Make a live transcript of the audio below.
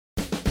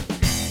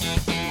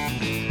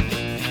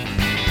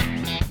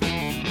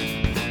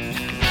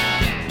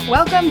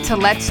Welcome to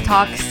Let's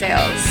Talk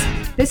Sales.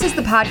 This is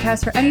the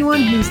podcast for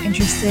anyone who's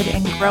interested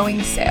in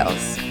growing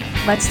sales.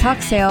 Let's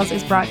Talk Sales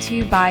is brought to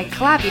you by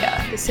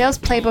Calavia, the sales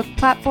playbook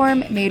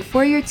platform made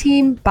for your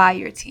team by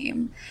your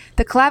team.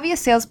 The Calavia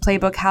Sales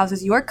Playbook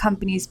houses your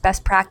company's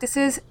best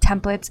practices,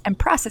 templates, and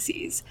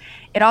processes.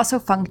 It also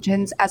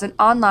functions as an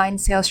online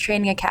sales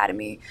training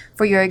academy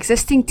for your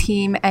existing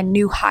team and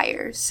new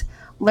hires.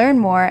 Learn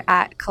more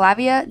at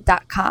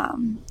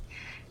calavia.com.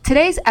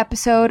 Today's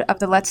episode of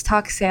the Let's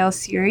Talk Sales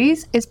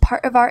series is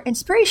part of our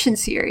Inspiration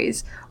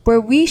series,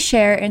 where we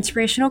share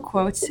inspirational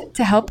quotes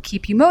to help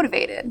keep you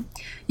motivated.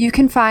 You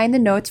can find the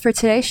notes for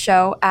today's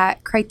show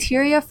at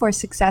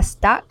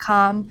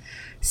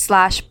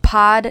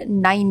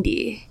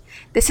criteriaforsuccess.com/pod90.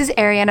 This is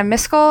Ariana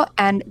Miskell,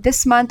 and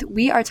this month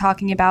we are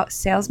talking about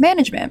sales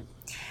management.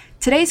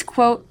 Today's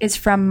quote is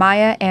from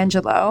Maya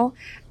Angelou.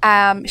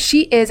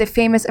 She is a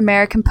famous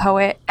American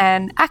poet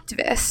and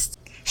activist.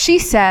 She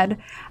said,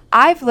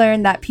 "I've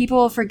learned that people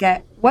will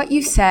forget what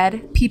you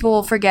said, people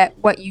will forget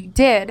what you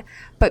did,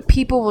 but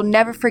people will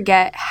never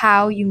forget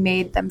how you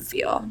made them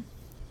feel."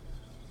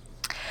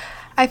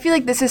 I feel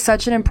like this is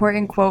such an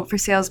important quote for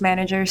sales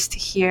managers to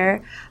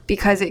hear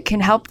because it can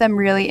help them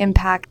really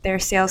impact their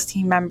sales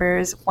team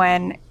members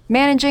when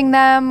managing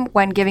them,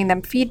 when giving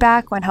them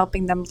feedback, when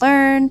helping them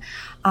learn,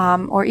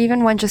 or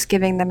even when just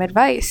giving them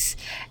advice.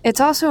 It's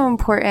also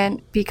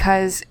important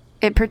because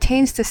it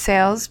pertains to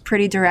sales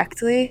pretty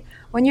directly.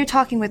 When you're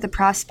talking with a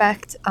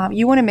prospect,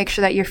 you want to make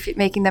sure that you're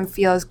making them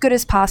feel as good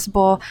as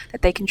possible,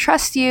 that they can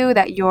trust you,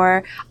 that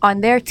you're on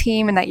their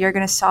team, and that you're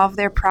going to solve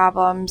their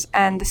problems.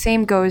 And the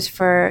same goes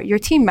for your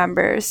team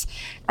members.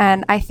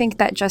 And I think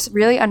that just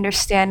really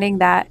understanding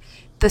that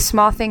the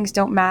small things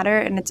don't matter,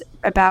 and it's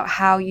about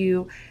how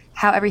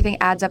everything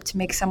adds up to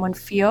make someone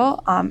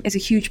feel is a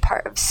huge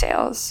part of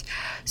sales.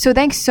 So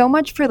thanks so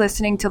much for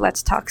listening to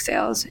Let's Talk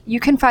Sales. You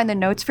can find the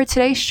notes for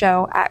today's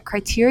show at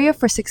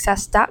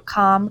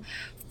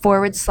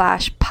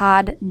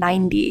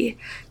criteriaforsuccess.com/pod90.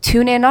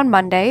 Tune in on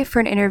Monday for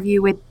an interview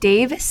with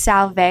Dave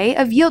Salve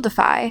of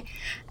Yieldify.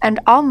 And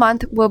all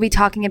month, we'll be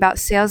talking about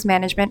sales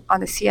management on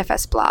the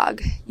CFS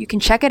blog. You can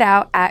check it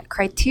out at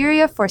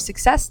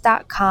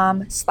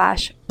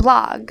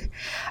criteriaforsuccess.com/blog.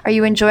 Are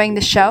you enjoying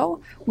the show?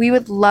 We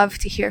would love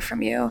to hear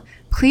from you.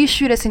 Please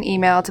shoot us an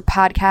email to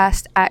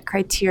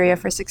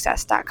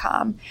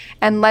podcast@criteriaforsuccess.com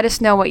and let us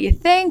know what you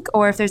think,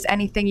 or if there's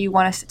anything you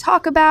want us to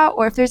talk about,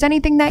 or if there's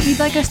anything that you'd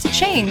like us to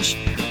change.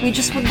 We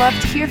just would love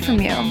to hear from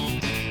you.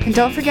 And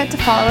don't forget to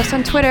follow us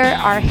on Twitter.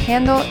 Our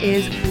handle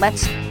is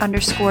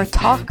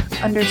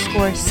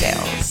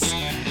let's_talk_sales.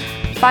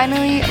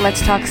 Finally,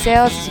 Let's Talk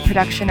Sales is a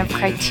production of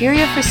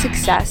Criteria for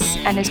Success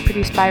and is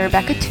produced by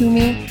Rebecca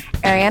Toomey,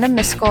 Ariana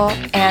Miskell,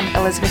 and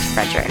Elizabeth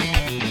Frederick.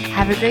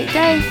 Have a great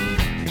day.